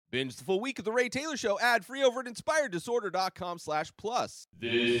Binge the full week of The Ray Taylor Show ad-free over at inspireddisorder.com/plus.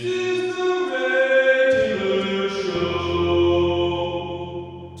 This is The Ray Taylor Show.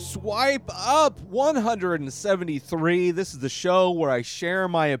 Swipe up 173. This is the show where I share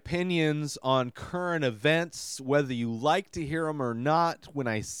my opinions on current events, whether you like to hear them or not. When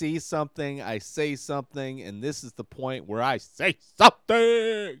I see something, I say something, and this is the point where I say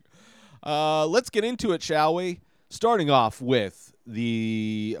something. Let's get into it, shall we? Starting off with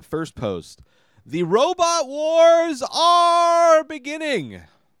the first post. The robot wars are beginning.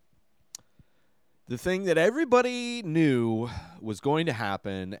 The thing that everybody knew was going to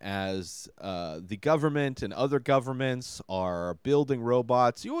happen as the government and other governments are building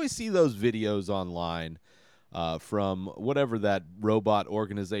robots. You always see those videos online from whatever that robot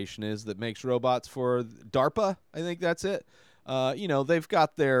organization is that makes robots for DARPA. I think that's it. They've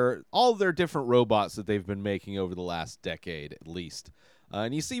got all their different robots that they've been making over the last decade at least.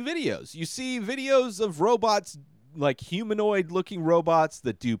 And you see videos. You see videos of robots, like humanoid-looking robots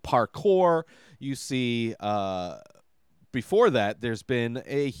that do parkour. You see, before that, there's been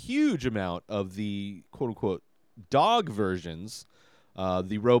a huge amount of the quote-unquote dog versions,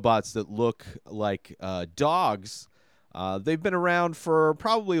 the robots that look like dogs. They've been around for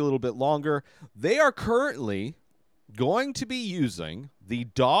probably a little bit longer. They are currently going to be using the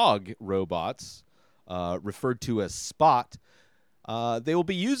dog robots, referred to as Spot. They will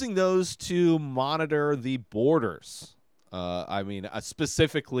be using those to monitor the borders.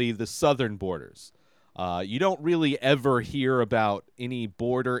 Specifically the southern borders. You don't really ever hear about any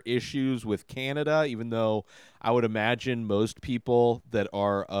border issues with Canada, even though I would imagine most people that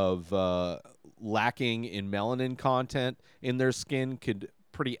are of lacking in melanin content in their skin could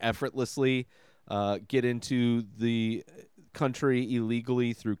pretty effortlessly get into the country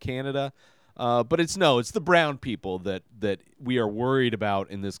illegally through Canada. But it's the brown people that we are worried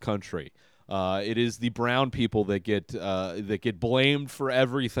about in this country. It is the brown people that get blamed for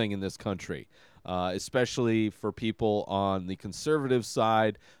everything in this country, especially for people on the conservative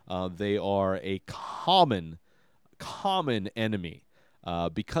side. They are a common enemy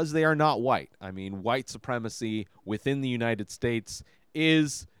because they are not white. I mean, white supremacy within the United States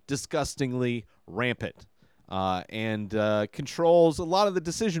is disgustingly rampant. And controls a lot of the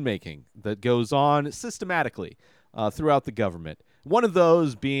decision-making that goes on systematically throughout the government. One of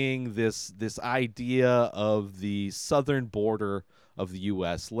those being this idea of the southern border of the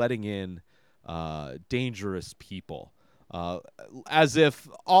U.S. letting in dangerous people, as if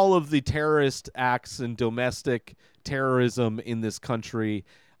all of the terrorist acts and domestic terrorism in this country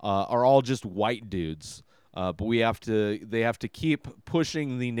are all just white dudes. But they have to keep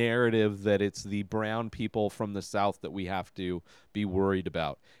pushing the narrative that it's the brown people from the South that we have to be worried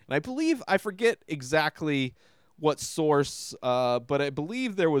about. And I forget exactly what source, but I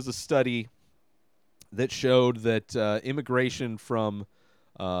believe there was a study that showed that immigration from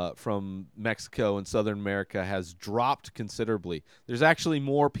Mexico and Southern America has dropped considerably. There's actually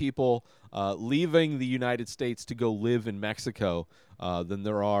more people leaving the United States to go live in Mexico than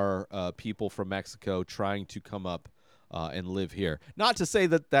there are people from Mexico trying to come up and live here. Not to say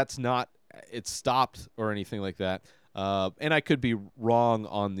that it's stopped or anything like that. And I could be wrong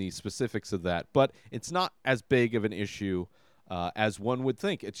on the specifics of that, but it's not as big of an issue as one would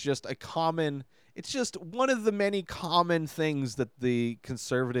think. It's just one of the many common things that the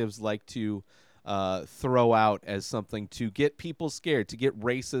conservatives like to throw out as something to get people scared, to get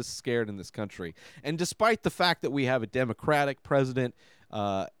racists scared in this country. And despite the fact that we have a Democratic president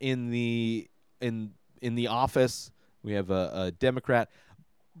in the office, we have a Democrat.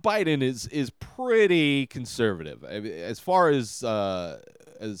 Biden is pretty conservative. As far as the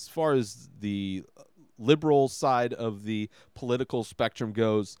liberal side of the political spectrum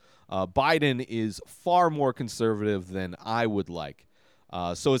goes, Biden is far more conservative than I would like.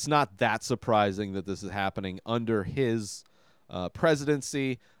 So it's not that surprising that this is happening under his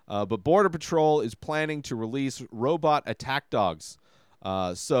presidency. But Border Patrol is planning to release robot attack dogs.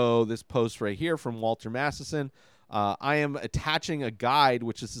 So this post right here from Walter Massison. I am attaching a guide,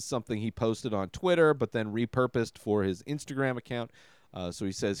 which is something he posted on Twitter, but then repurposed for his Instagram account. So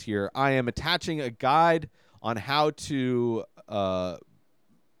he says here, I am attaching a guide on how to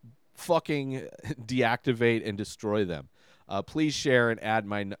fucking deactivate and destroy them. Please share and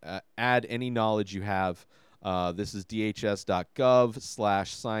add any knowledge you have. This is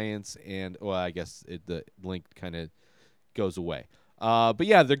dhs.gov/science, and I guess the link kind of goes away. But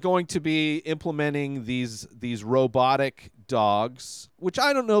yeah, they're going to be implementing these robotic dogs, which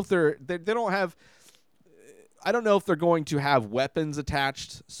I don't know if they don't have. I don't know if they're going to have weapons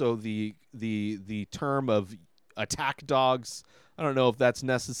attached. So the term of attack dogs. I don't know if that's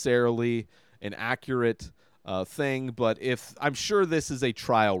necessarily an accurate thing, but if I'm sure this is a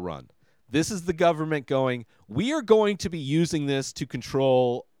trial run. This is the government going, we are going to be using this to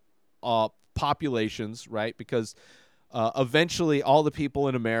control populations, right? Because eventually all the people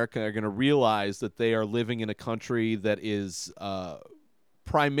in America are going to realize that they are living in a country that is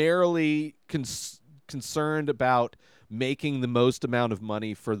primarily concerned about making the most amount of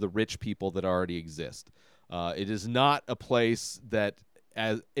money for the rich people that already exist. It is not a place that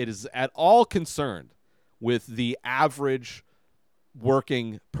it is at all concerned with the average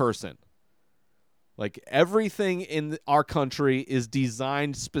working person. Like, everything in our country is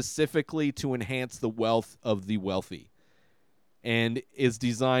designed specifically to enhance the wealth of the wealthy, and is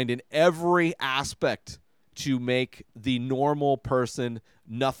designed in every aspect to make the normal person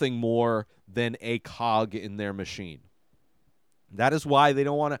nothing more than a cog in their machine. That is why they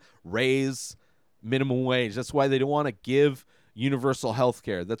don't want to raise minimum wage. That's why they don't want to give universal health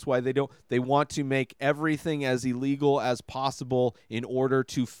care. That's why they want to make everything as illegal as possible in order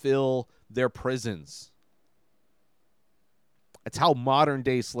to fill their prisons. That's how modern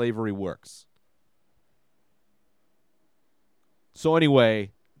day slavery works. So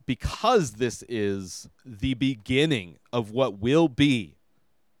anyway, because this is the beginning of what will be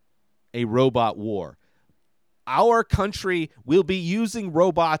a robot war, our country will be using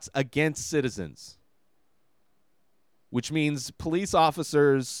robots against citizens, which means police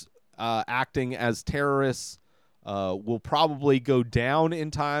officers acting as terrorists will probably go down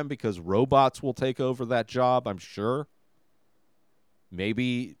in time because robots will take over that job, I'm sure.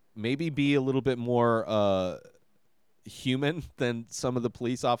 Maybe be a little bit more human than some of the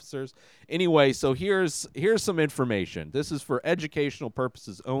police officers. Anyway, so here's some information. This is for educational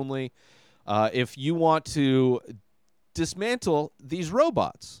purposes only. If you want to dismantle these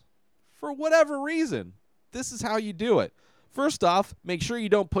robots for whatever reason, this is how you do it. First off, make sure you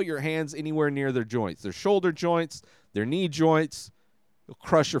don't put your hands anywhere near their joints. Their shoulder joints, their knee joints. You'll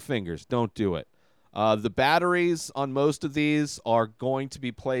crush your fingers. Don't do it. The batteries on most of these are going to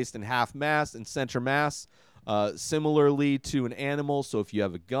be placed in half mast and center mass, similarly to an animal. So if you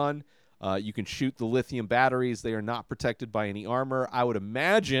have a gun, you can shoot the lithium batteries. They are not protected by any armor. I would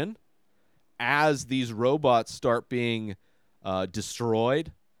imagine as these robots start being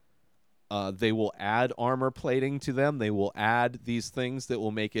destroyed, they will add armor plating to them. They will add these things that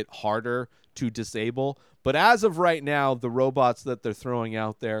will make it harder to disable. But as of right now, the robots that they're throwing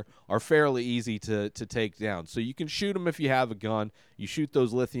out there are fairly easy to take down. So you can shoot them if you have a gun. You shoot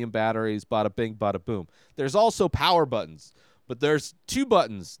those lithium batteries, bada bing, bada boom. There's also power buttons, but there's two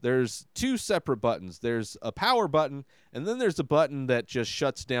buttons. There's two separate buttons. There's a power button, and then there's a button that just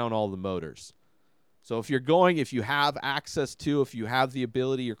shuts down all the motors. So if you have access to, if you have the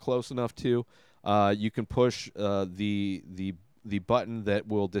ability, you're close enough to, you can push the button that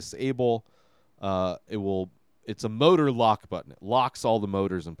will disable. It's a motor lock button. It locks all the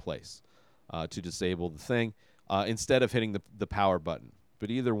motors in place to disable the thing instead of hitting the power button. But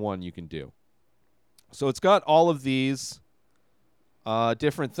either one you can do. So it's got all of these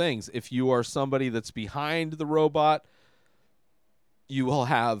different things. If you are somebody that's behind the robot, you will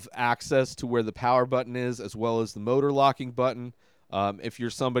have access to where the power button is, as well as the motor locking button. If you're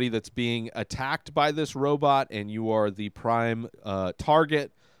somebody that's being attacked by this robot and you are the prime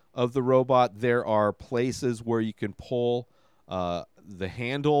target of the robot, there are places where you can pull the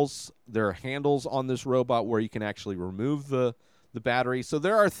handles. There are handles on this robot where you can actually remove the battery. So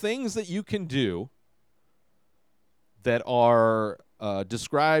there are things that you can do that are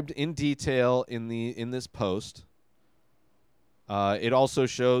described in detail in this post. It also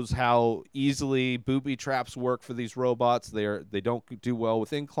shows how easily booby traps work for these robots. They don't do well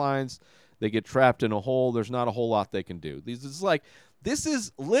with inclines. They get trapped in a hole. There's not a whole lot they can do. This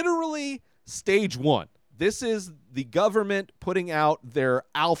is literally stage one. This is the government putting out their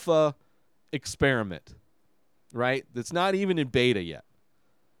alpha experiment, right? That's not even in beta yet,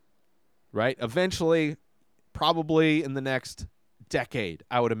 right? Eventually, probably in the next decade,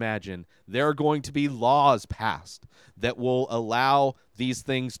 I would imagine, there are going to be laws passed that will allow these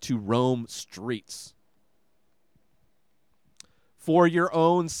things to roam streets. For your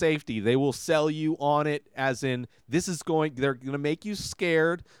own safety, they will sell you on it as in they're going to make you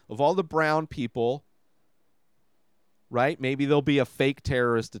scared of all the brown people, right? Maybe there'll be a fake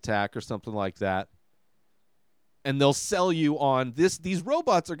terrorist attack or something like that. And they'll sell you on this. These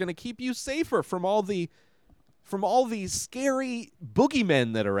robots are going to keep you safer from all these scary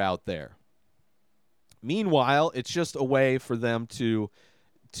boogeymen that are out there. Meanwhile, it's just a way for them to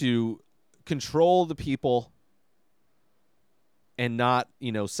control the people and not,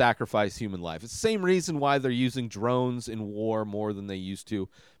 sacrifice human life. It's the same reason why they're using drones in war more than they used to,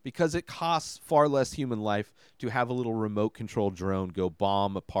 because it costs far less human life to have a little remote control drone go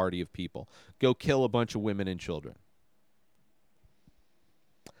bomb a party of people, go kill a bunch of women and children.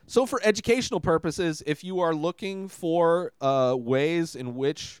 So for educational purposes, if you are looking for ways in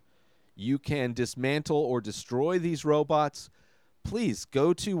which you can dismantle or destroy these robots, please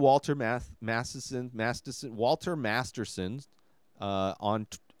go to Walter Masterson on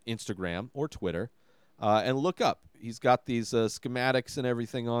Instagram or Twitter and look up. He's got these schematics and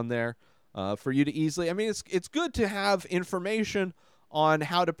everything on there for you to easily. I mean, it's good to have information on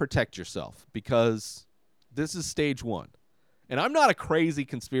how to protect yourself, because this is stage one. And I'm not a crazy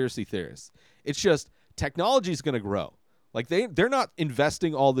conspiracy theorist. It's just technology is going to grow. Like they're not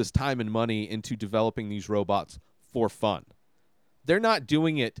investing all this time and money into developing these robots for fun. They're not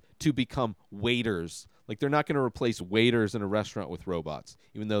doing it to become waiters. Like they're not going to replace waiters in a restaurant with robots,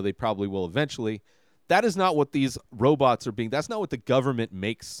 even though they probably will eventually. That is not what these robots are being. That's not what the government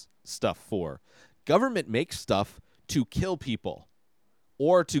makes stuff for. Government makes stuff to kill people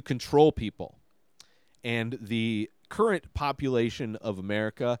or to control people. And the current population of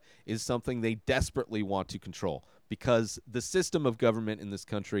America is something they desperately want to control, because the system of government in this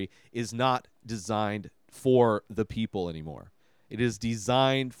country is not designed for the people anymore. It is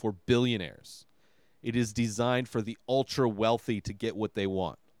designed for billionaires. It is designed for the ultra wealthy to get what they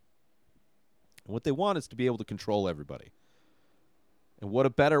want. And what they want is to be able to control everybody. And what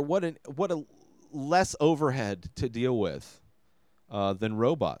a less overhead to deal with than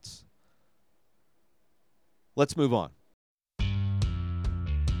robots. Let's move on.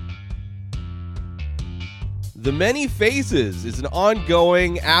 The Many Faces is an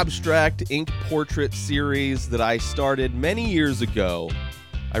ongoing abstract ink portrait series that I started many years ago.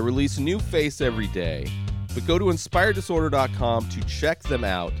 I release a new face every day, but go to inspireddisorder.com to check them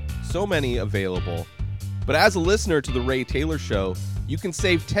out. So many available. But as a listener to The Ray Taylor Show, you can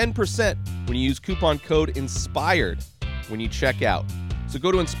save 10% when you use coupon code INSPIRED when you check out. So go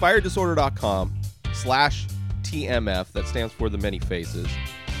to inspireddisorder.com/TMF, that stands for The Many Faces.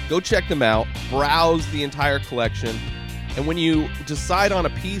 Go check them out, browse the entire collection, and when you decide on a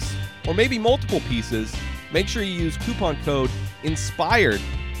piece, or maybe multiple pieces, make sure you use coupon code INSPIRED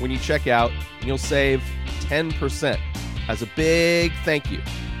when you check out, and you'll save 10%. As a big thank you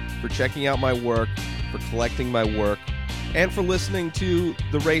for checking out my work, for collecting my work, and for listening to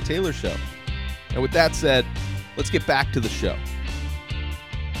The Ray Taylor Show. And with that said, let's get back to the show.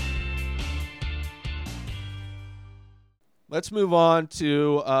 Let's move on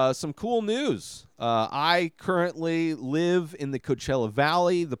to some cool news. I currently live in the Coachella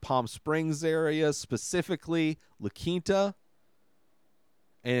Valley, the Palm Springs area, specifically La Quinta.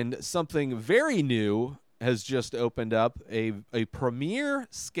 And something very new has just opened up, a premier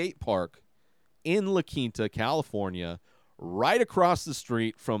skate park in La Quinta, California, right across the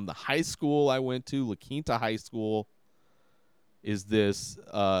street from the high school I went to, La Quinta High School, is this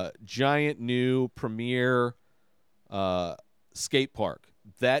giant new premier skate park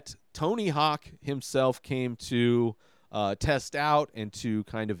that Tony Hawk himself came to test out and to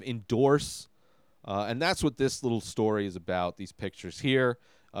kind of endorse. And that's what this little story is about, these pictures here.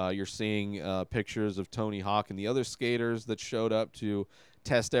 You're seeing pictures of Tony Hawk and the other skaters that showed up to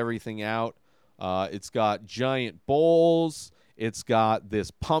test everything out. It's got giant bowls. It's got this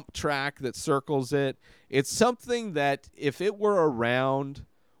pump track that circles it. It's something that if it were around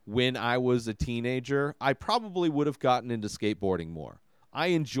when I was a teenager, I probably would have gotten into skateboarding more. I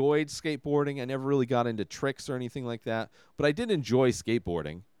enjoyed skateboarding. I never really got into tricks or anything like that, but I did enjoy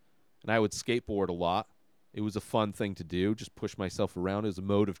skateboarding, and I would skateboard a lot. It was a fun thing to do, just push myself around as a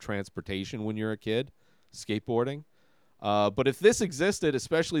mode of transportation when you're a kid, skateboarding. But if this existed,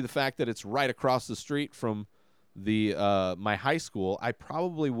 especially the fact that it's right across the street from the my high school, I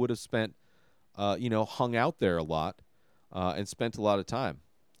probably would have spent, hung out there a lot and spent a lot of time.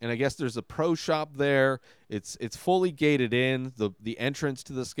 And I guess there's a pro shop there. It's fully gated in. The entrance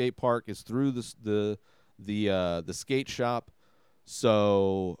to the skate park is through the skate shop.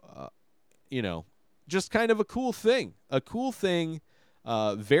 So, just kind of a cool thing. A cool thing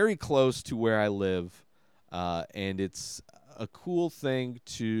very close to where I live. And it's a cool thing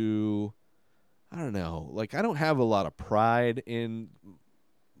to, I don't know, like I don't have a lot of pride in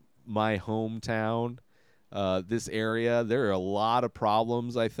my hometown. This area, there are a lot of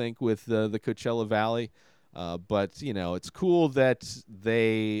problems, I think, with the Coachella Valley. But, it's cool that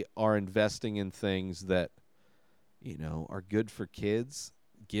they are investing in things that, are good for kids,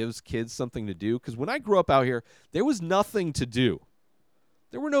 gives kids something to do. Because when I grew up out here, there was nothing to do.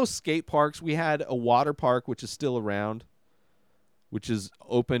 There were no skate parks. We had a water park, which is still around. which is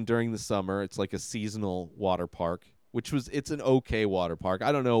open during the summer. It's like a seasonal water park, it's an okay water park.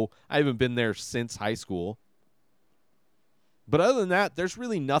 I don't know. I haven't been there since high school. But other than that, there's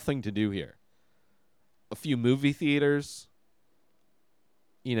really nothing to do here. A few movie theaters,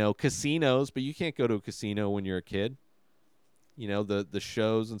 casinos, but you can't go to a casino when you're a kid. The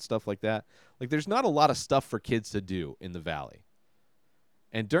shows and stuff like that. Like, there's not a lot of stuff for kids to do in the valley.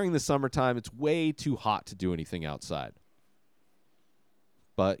 And during the summertime, it's way too hot to do anything outside.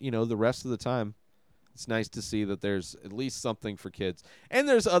 But, the rest of the time, it's nice to see that there's at least something for kids. And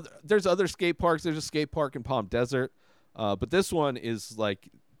there's other skate parks. There's a skate park in Palm Desert. But this one is like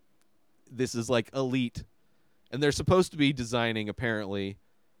elite. And they're supposed to be designing, apparently,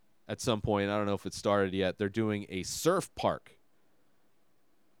 at some point. I don't know if it started yet. They're doing a surf park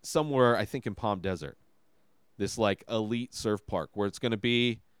somewhere, I think, in Palm Desert. This like elite surf park where it's going to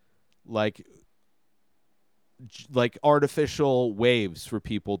be like artificial waves for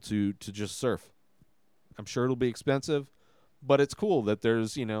people to just surf. I'm sure it'll be expensive, but it's cool that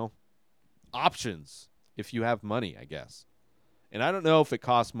there's, options if you have money, I guess. And I don't know if it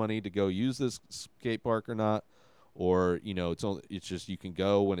costs money to go use this skate park or not, or, it's just you can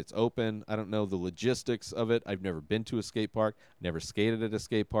go when it's open. I don't know the logistics of it. I've never been to a skate park, never skated at a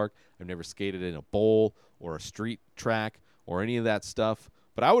skate park. I've never skated in a bowl or a street track or any of that stuff.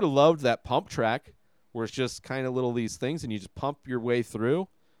 But I would have loved that pump track where it's just kind of little these things and you just pump your way through.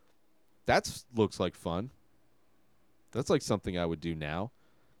 That looks like fun. That's like something I would do now.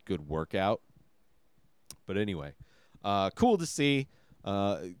 Good workout. But anyway, cool to see.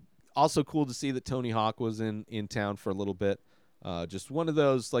 Also cool to see that Tony Hawk was in town for a little bit. Just one of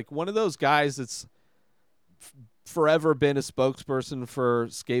those guys that's forever been a spokesperson for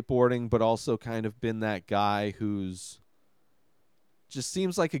skateboarding, but also kind of been that guy who's just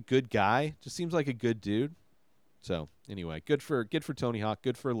seems like a good guy. Just seems like a good dude. So anyway, good for Tony Hawk,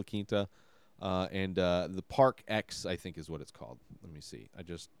 good for La Quinta, and the Park X, I think is what it's called. Let me see. I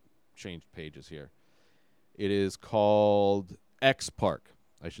just changed pages here. It is called X Park,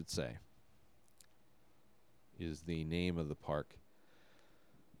 I should say, is the name of the park.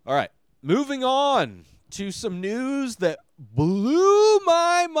 All right, moving on to some news that blew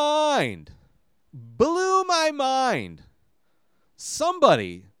my mind.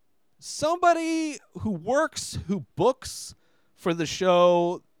 Somebody who books for the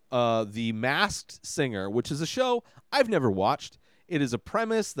show The Masked Singer, which is a show I've never watched. It is a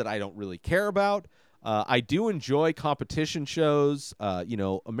premise that I don't really care about. I do enjoy competition shows.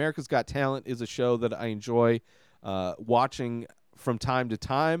 America's Got Talent is a show that I enjoy watching from time to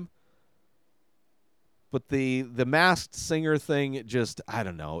time. But the Masked Singer thing, just, I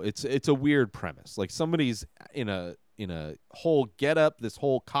don't know. It's a weird premise. Like, somebody's in a whole getup, this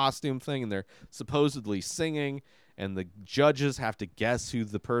whole costume thing, and they're supposedly singing, and the judges have to guess who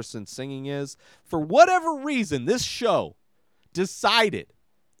the person singing is. For whatever reason, this show decided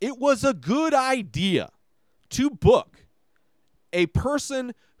it was a good idea to book a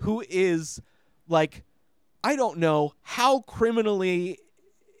person who is, like, I don't know how criminally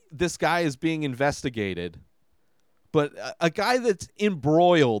this guy is being investigated, but a guy that's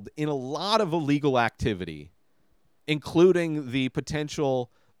embroiled in a lot of illegal activity, including the potential,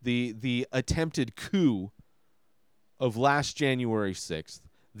 the attempted coup of last January 6th,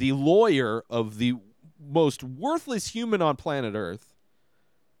 the lawyer of the most worthless human on planet Earth,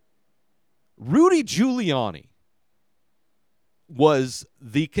 Rudy Giuliani, was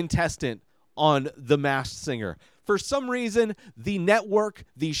the contestant on The Masked Singer. For some reason, the network,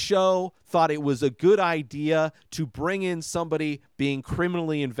 the show, thought it was a good idea to bring in somebody being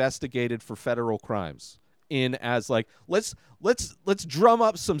criminally investigated for federal crimes in as like, let's drum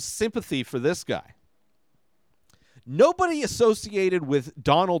up some sympathy for this guy. Nobody associated with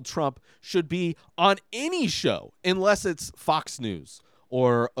Donald Trump should be on any show unless it's Fox News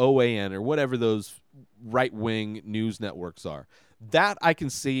or OAN or whatever those right-wing news networks are. That I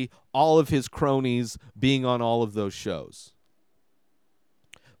can see all of his cronies being on all of those shows.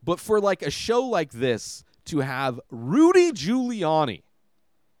 But for like a show like this to have Rudy Giuliani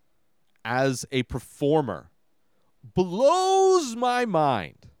as a performer blows my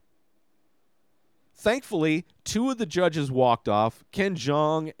mind. Thankfully, two of the judges walked off, Ken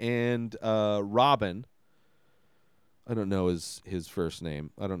Jeong and Robin. I don't know his first name.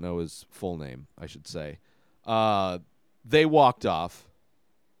 I don't know his full name, I should say. They walked off.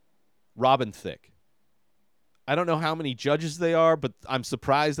 Robin Thicke. I don't know how many judges they are, but I'm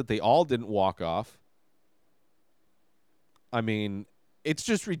surprised that they all didn't walk off. I mean, it's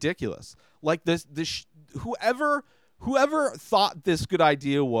just ridiculous. Like whoever thought this good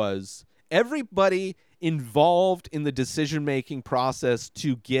idea was, everybody involved in the decision-making process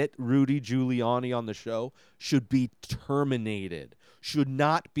to get Rudy Giuliani on the show should be terminated, should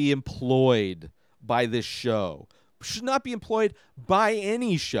not be employed by this show, should not be employed by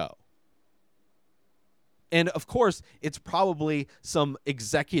any show. And, of course, it's probably some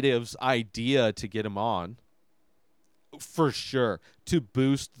executive's idea to get him on, for sure, to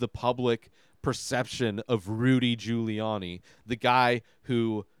boost the public perception of Rudy Giuliani, the guy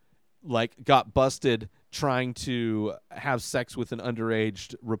who, like, got busted trying to have sex with an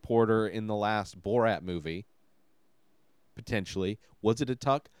underage reporter in the last Borat movie. Potentially. Was it a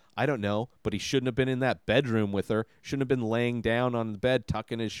tuck? I don't know, but he shouldn't have been in that bedroom with her. Shouldn't have been laying down on the bed,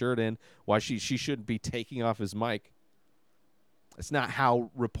 tucking his shirt in. Why she shouldn't be taking off his mic. That's not how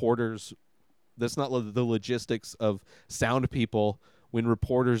reporters, that's not the logistics of sound people when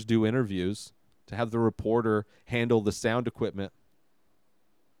reporters do interviews, to have the reporter handle the sound equipment.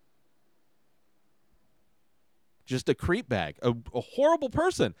 Just a creep bag, a horrible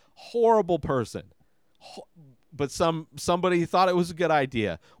person, but somebody thought it was a good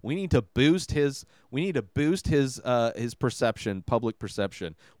idea. We need to boost his perception, public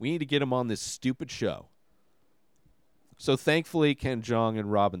perception. We need to get him on this stupid show. So thankfully, Ken Jeong and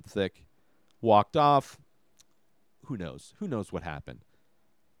Robin Thicke walked off. Who knows? Who knows what happened?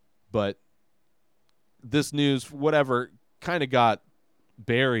 But this news, whatever, kind of got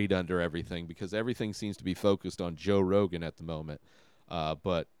buried under everything because everything seems to be focused on Joe Rogan at the moment.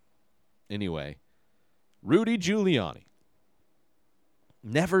 But anyway, Rudy Giuliani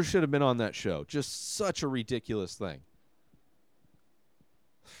never should have been on that show. Just such a ridiculous thing.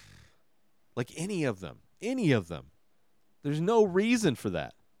 Like any of them. There's no reason for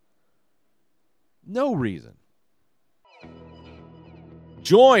that. No reason.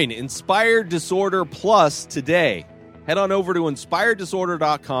 Join Inspired Disorder Plus today. Head on over to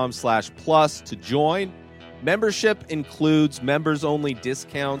inspireddisorder.com/plus to join. Membership includes members-only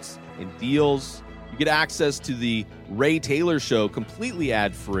discounts and deals. You get access to the Ray Taylor Show completely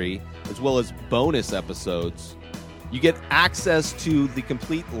ad-free, as well as bonus episodes. You get access to the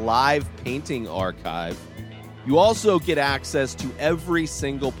complete live painting archive. You also get access to every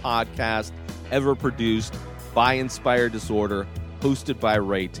single podcast ever produced by Inspired Disorder, hosted by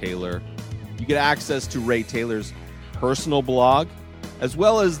Ray Taylor. You get access to Ray Taylor's personal blog, as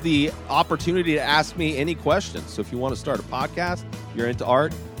well as the opportunity to ask me any questions. So if you want to start a podcast, you're into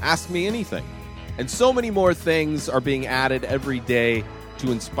art, ask me anything. And so many more things are being added every day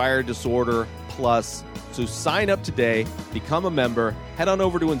to Inspired Disorder Plus. So sign up today, become a member, head on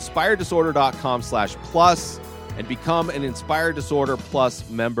over to inspireddisorder.com/plus and become an Inspired Disorder Plus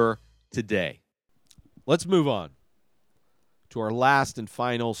member today. Let's move on to our last and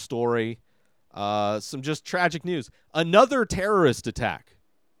final story. Some just tragic news. Another terrorist attack.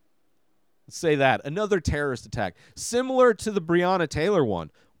 Let's say that. Another terrorist attack. Similar to the Breonna Taylor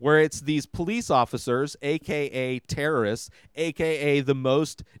one, where it's these police officers, a.k.a. terrorists, a.k.a. the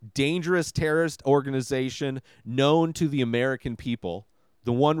most dangerous terrorist organization known to the American people,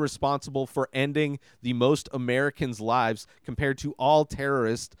 the one responsible for ending the most Americans' lives compared to all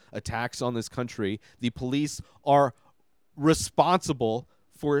terrorist attacks on this country. The police are responsible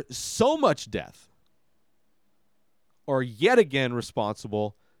for so much death, are yet again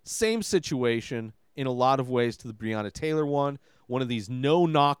responsible. Same situation in a lot of ways to the Breonna Taylor one of these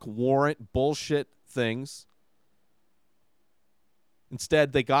no-knock warrant bullshit things.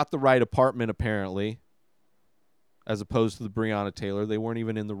 Instead, they got the right apartment, apparently, as opposed to the Breonna Taylor. They weren't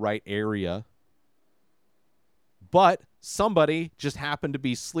even in the right area. But somebody just happened to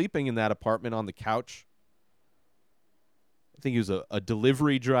be sleeping in that apartment on the couch. I think he was a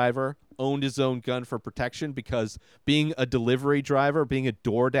delivery driver, owned his own gun for protection, because being a delivery driver, being a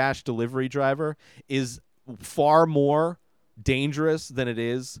DoorDash delivery driver, is far more dangerous than it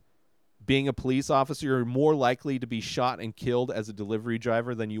is being a police officer. You're more likely to be shot and killed as a delivery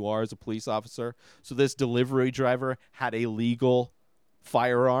driver than you are as a police officer. So this delivery driver had a legal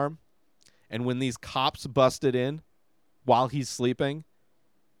firearm, and when these cops busted in while he's sleeping,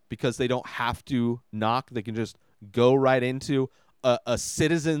 because they don't have to knock, they can just go right into a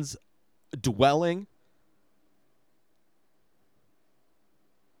citizen's dwelling.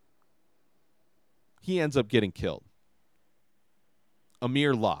 He ends up getting killed.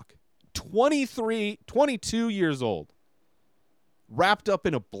 Amir Locke, 22 years old, wrapped up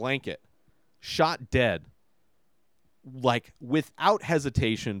in a blanket, shot dead, like without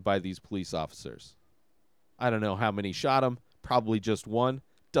hesitation by these police officers. I don't know how many shot him, probably just one.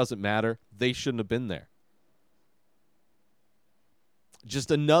 Doesn't matter. They shouldn't have been there.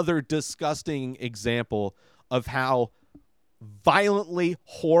 Just another disgusting example of how violently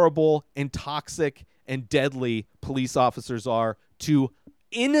horrible and toxic and deadly police officers are to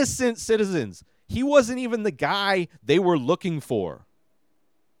innocent citizens. He wasn't even the guy they were looking for.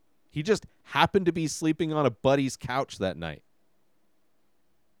 He just happened to be sleeping on a buddy's couch that night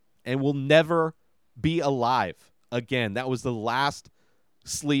and will never be alive again. That was the last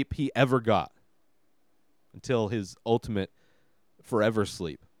sleep he ever got until his ultimate forever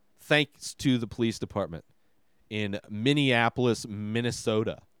sleep, thanks to the police department in Minneapolis,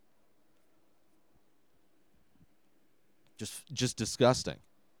 Minnesota. Just disgusting.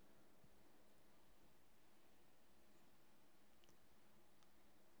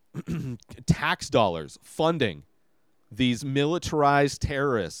 Tax dollars funding these militarized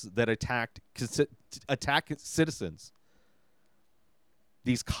terrorists that attack citizens.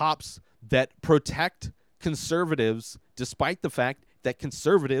 These cops that protect conservatives, despite the fact that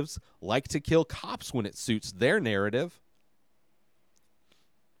conservatives like to kill cops when it suits their narrative.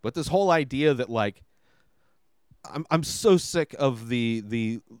 But this whole idea that, like, I'm so sick of the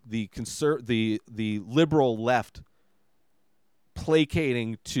liberal left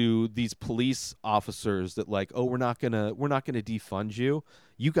placating to these police officers that, like, oh, we're not gonna defund you.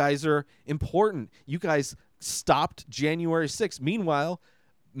 You guys are important. You guys stopped January 6th. Meanwhile,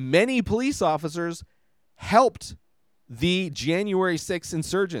 many police officers helped the January 6th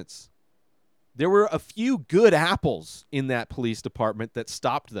insurgents. There were a few good apples in that police department that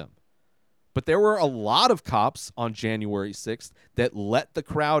stopped them. But there were a lot of cops on January 6th that let the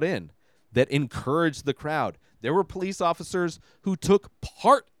crowd in, that encouraged the crowd. There were police officers who took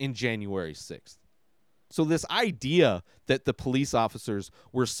part in January 6th. So this idea that the police officers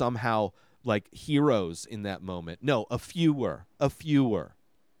were somehow like heroes in that moment. No, a few were.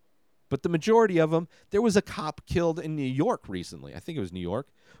 But the majority of them, there was a cop killed in New York recently. I think it was New York.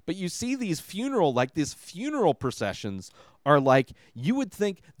 But you see these funeral processions are like, you would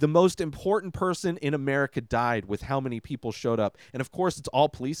think the most important person in America died with how many people showed up. And of course, it's all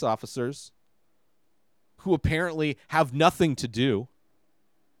police officers who apparently have nothing to do.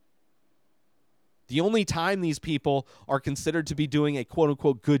 The only time these people are considered to be doing a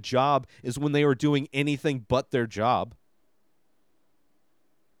quote-unquote good job is when they are doing anything but their job.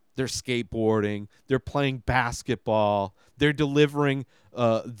 They're skateboarding. They're playing basketball. They're delivering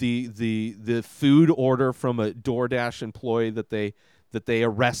the food order from a DoorDash employee that they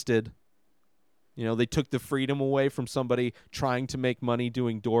arrested. You know, they took the freedom away from somebody trying to make money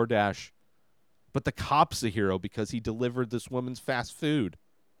doing DoorDash. But the cop's a hero because he delivered this woman's fast food.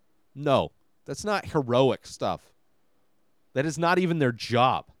 No, that's not heroic stuff. That is not even their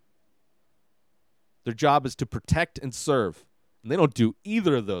job. Their job is to protect and serve. And they don't do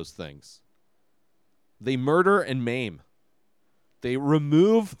either of those things. They murder and maim. They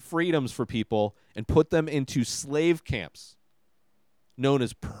remove freedoms for people and put them into slave camps known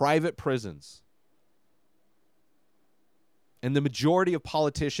as private prisons. And the majority of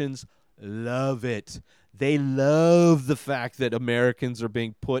politicians love it. They love the fact that Americans are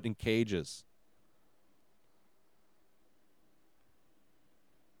being put in cages.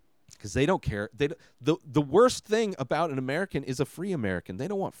 Because they don't care. The worst thing about an American is a free American. They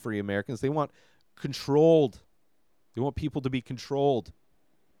don't want free Americans. They want controlled. They want people to be controlled.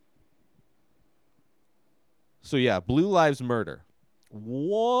 So yeah, Blue Lives Matter.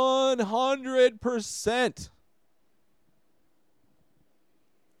 100%.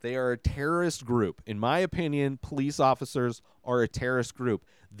 They are a terrorist group. In my opinion, police officers are a terrorist group.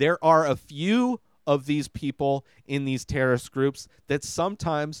 There are a few of these people in these terrorist groups that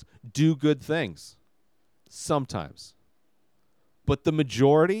sometimes do good things. Sometimes. But the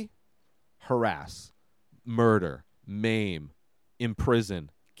majority harass, murder, maim, imprison,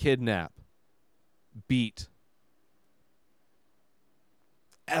 kidnap, beat,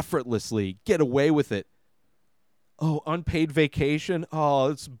 effortlessly get away with it. Oh, unpaid vacation? Oh,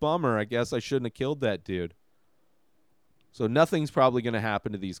 it's a bummer. I guess I shouldn't have killed that dude. So nothing's probably going to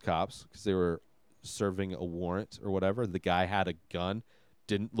happen to these cops because they were serving a warrant or whatever. The guy had a gun.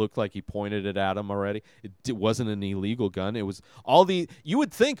 Didn't look like he pointed it at him already. It wasn't an illegal gun. It was you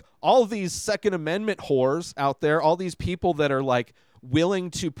would think all these Second Amendment whores out there, all these people that are like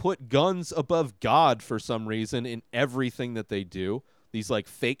willing to put guns above God for some reason in everything that they do, these like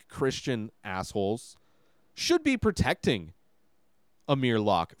fake Christian assholes, should be protecting Amir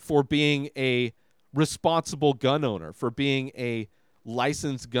Locke for being a responsible gun owner, for being a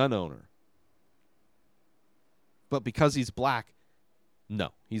licensed gun owner. But because he's black, no,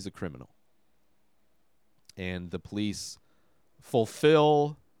 he's a criminal. And the police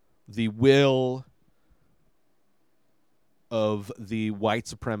fulfill the will of the white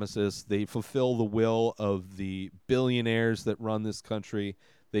supremacists. They fulfill the will of the billionaires that run this country.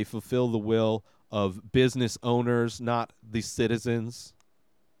 They fulfill the will of business owners, not the citizens.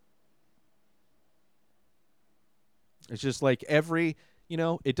 It's just like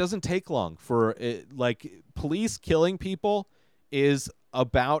it doesn't take long for it, like police killing people is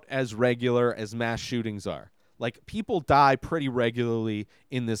about as regular as mass shootings are. Like, people die pretty regularly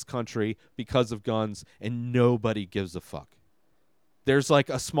in this country because of guns, and nobody gives a fuck. There's like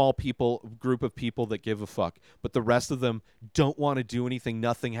a small group of people that give a fuck, but the rest of them don't want to do anything.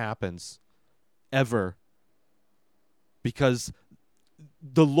 Nothing happens ever because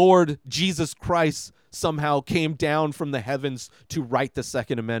the Lord Jesus Christ somehow came down from the heavens to write the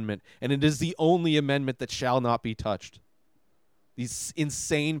Second Amendment, and it is the only amendment that shall not be touched. These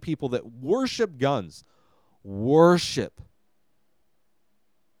insane people that worship guns. It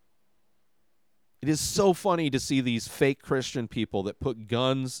is so funny to see these fake Christian people that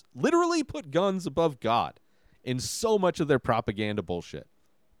literally put guns above God in so much of their propaganda bullshit.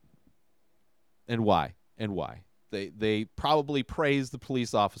 And why? They probably praise the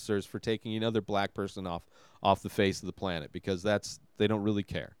police officers for taking another black person off the face of the planet because they don't really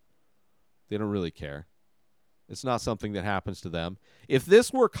care. They don't really care. It's not something that happens to them. If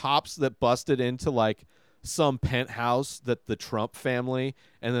this were cops that busted into like some penthouse that the Trump family,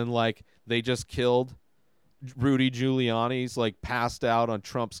 and then like they just killed Rudy Giuliani's, like passed out on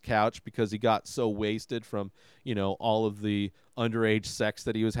Trump's couch because he got so wasted from, all of the underage sex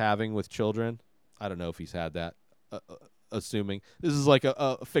that he was having with children. I don't know if he's had that, assuming. This is like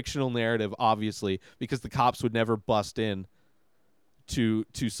a fictional narrative, obviously, because the cops would never bust in to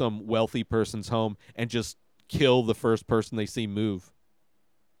some wealthy person's home and just kill the first person they see move.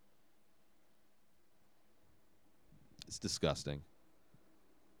 It's disgusting.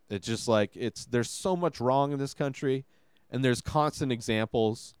 It's just like there's so much wrong in this country, and there's constant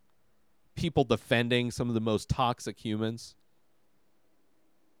examples, people defending some of the most toxic humans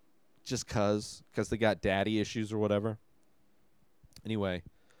just because they got daddy issues or whatever. Anyway,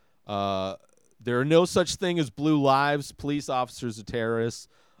 there are no such thing as blue lives. Police officers are terrorists.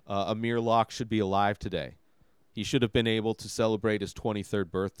 Amir Locke should be alive today. He should have been able to celebrate his 23rd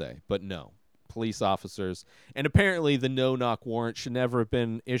birthday, but no. Police officers, and apparently the no-knock warrant should never have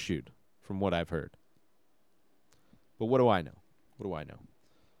been issued, from what I've heard. But what do I know?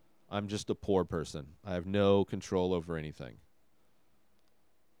 I'm just a poor person. I have no control over anything.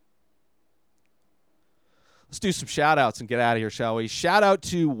 Let's do some shout-outs and get out of here, shall we? Shout out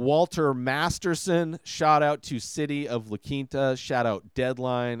to Walter Masterson. Shout out to City of La Quinta. Shout out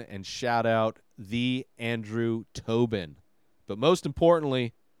Deadline. And shout out the Andrew Tobin. But most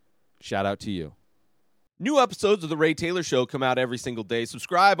importantly, shout out to you. New episodes of The Ray Taylor Show come out every single day.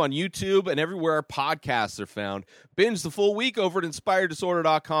 Subscribe on YouTube and everywhere our podcasts are found. Binge the full week over at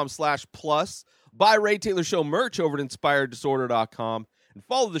inspireddisorder.com/plus. Buy Ray Taylor Show merch over at inspireddisorder.com. And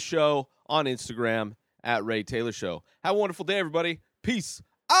follow the show on Instagram at Ray Taylor Show. Have a wonderful day, everybody. Peace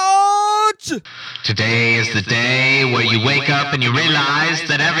out! Today is the day where you wake up and you realize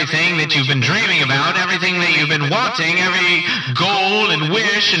that everything that you've been dreaming about, everything that you've been wanting, every goal and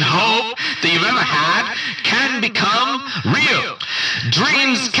wish and hope that you've ever had can become real.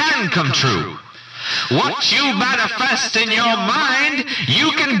 Dreams can come true. What you manifest in your mind, you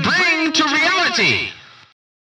can bring to reality.